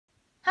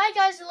Hi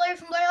guys, it's Larry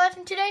from Larry Life,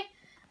 and today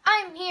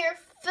I'm here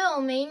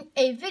filming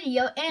a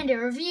video and a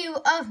review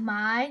of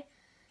my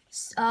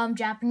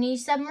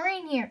Japanese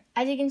submarine here.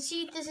 As you can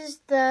see, this is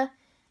the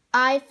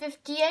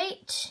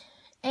I-58,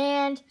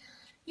 and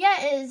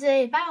yeah, it is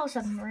a battle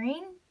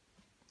submarine.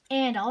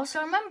 And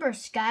also remember,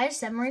 guys,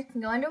 submarines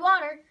can go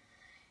underwater.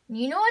 And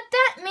you know what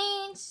that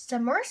means?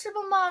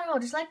 Submersible model,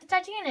 just like the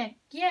Titanic.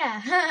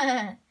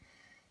 Yeah.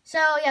 So,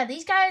 yeah,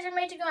 these guys are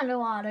made to go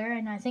underwater,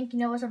 and I think you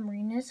know what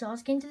submarine is, so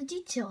let's get into the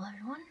detail,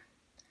 everyone.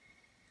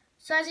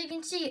 So, as you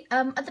can see,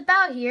 at the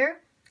bow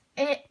here,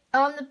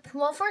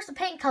 first the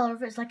paint color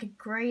of it is like a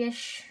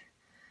grayish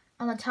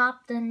on the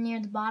top, then near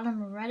the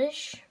bottom, a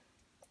reddish.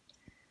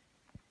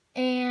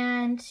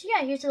 And,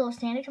 yeah, here's the little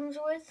stand it comes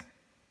with.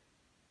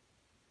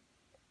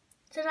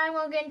 So, now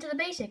we'll get into the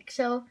basics.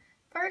 So,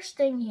 first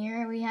thing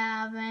here, we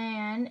have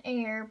an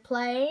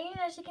airplane,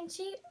 as you can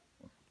see.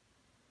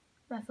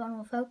 My phone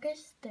will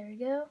focus. There we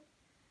go.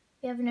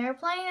 We have an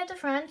airplane at the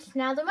front.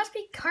 Now there must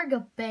be a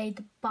cargo bay at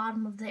the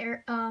bottom of the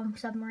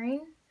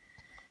submarine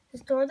to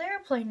store the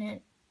airplane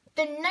in.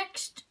 Then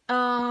next,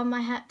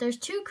 there's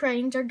two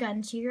cranes or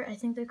guns here. I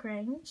think they're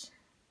cranes.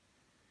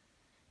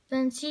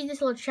 Then see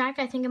this little track?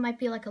 I think it might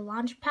be like a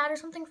launch pad or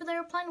something for the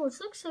airplane, which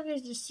looks like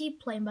there's a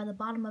seaplane by the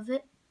bottom of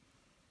it.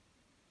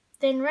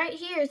 Then right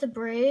here is the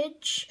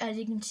bridge, as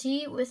you can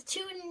see, with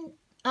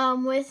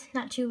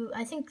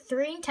I think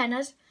 3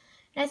 antennas.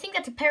 And I think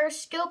that's a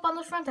periscope on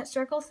the front, that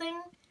circle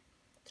thing.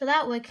 So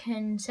that way it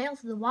can sail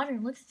through the water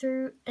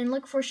and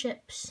look for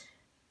ships.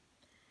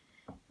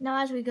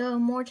 Now as we go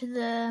more to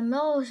the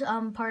middle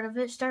part of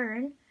it,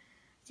 stern,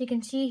 as you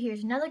can see,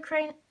 here's another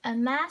crane, a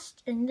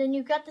mast, and then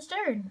you've got the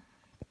stern.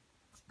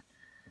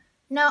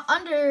 Now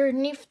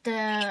underneath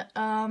the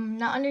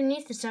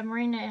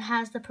submarine, it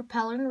has the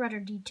propeller and rudder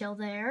detail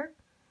there.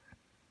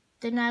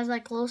 Then it has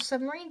like little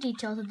submarine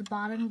details at the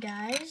bottom,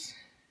 guys.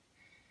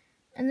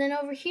 And then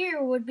over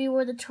here would be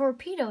where the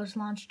torpedo is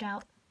launched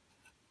out.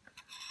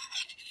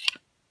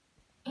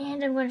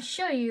 And I'm going to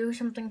show you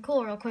something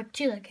cool real quick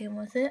too that came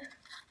with it.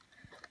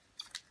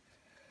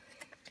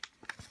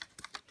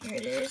 Here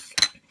it is.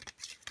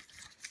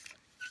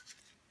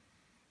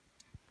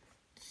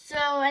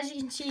 So as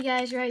you can see,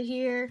 guys, right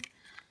here,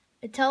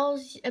 it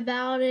tells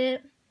about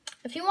it.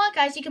 If you want,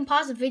 guys, you can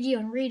pause the video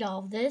and read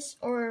all of this.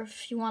 Or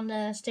if you want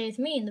to stay with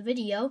me in the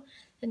video,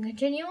 then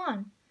continue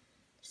on.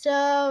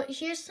 So,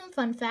 here's some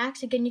fun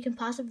facts. Again, you can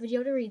pause the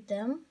video to read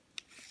them.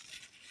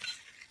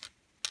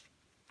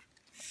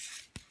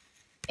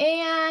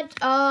 And,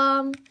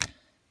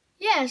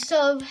 yeah,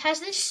 so has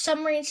this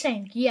submarine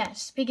sank?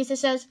 Yes, because it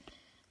says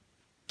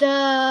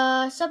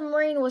the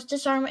submarine was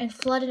disarmed and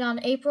flooded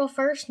on April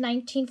 1st,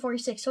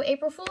 1946. So,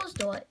 April Fool's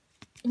Day,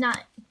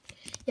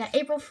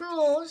 April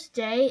Fool's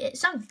Day, it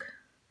sunk.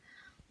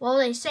 Well,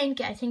 they sank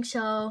it, I think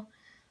so.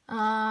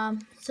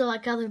 So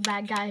like other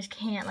bad guys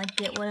can't like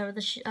get whatever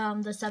the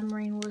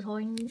submarine was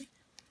holding.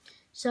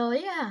 So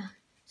yeah.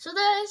 So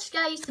this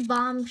guy used to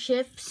bomb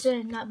ships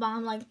and not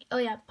bomb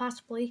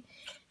possibly,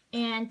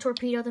 and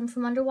torpedo them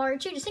from underwater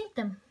too to sink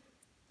them.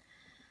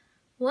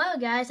 Well,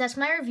 guys, that's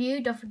my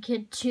review. Don't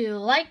forget to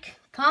like,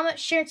 comment,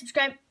 share, and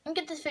subscribe, and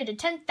get this video to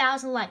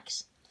 10,000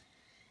 likes.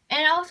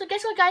 And also,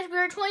 guess what, guys?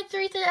 We're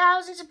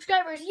 23,000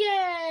 subscribers.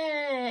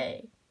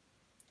 Yay!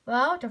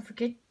 Well, don't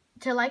forget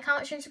to like,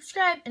 comment, share, and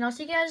subscribe. And I'll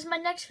see you guys in my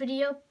next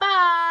video.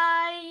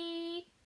 Bye!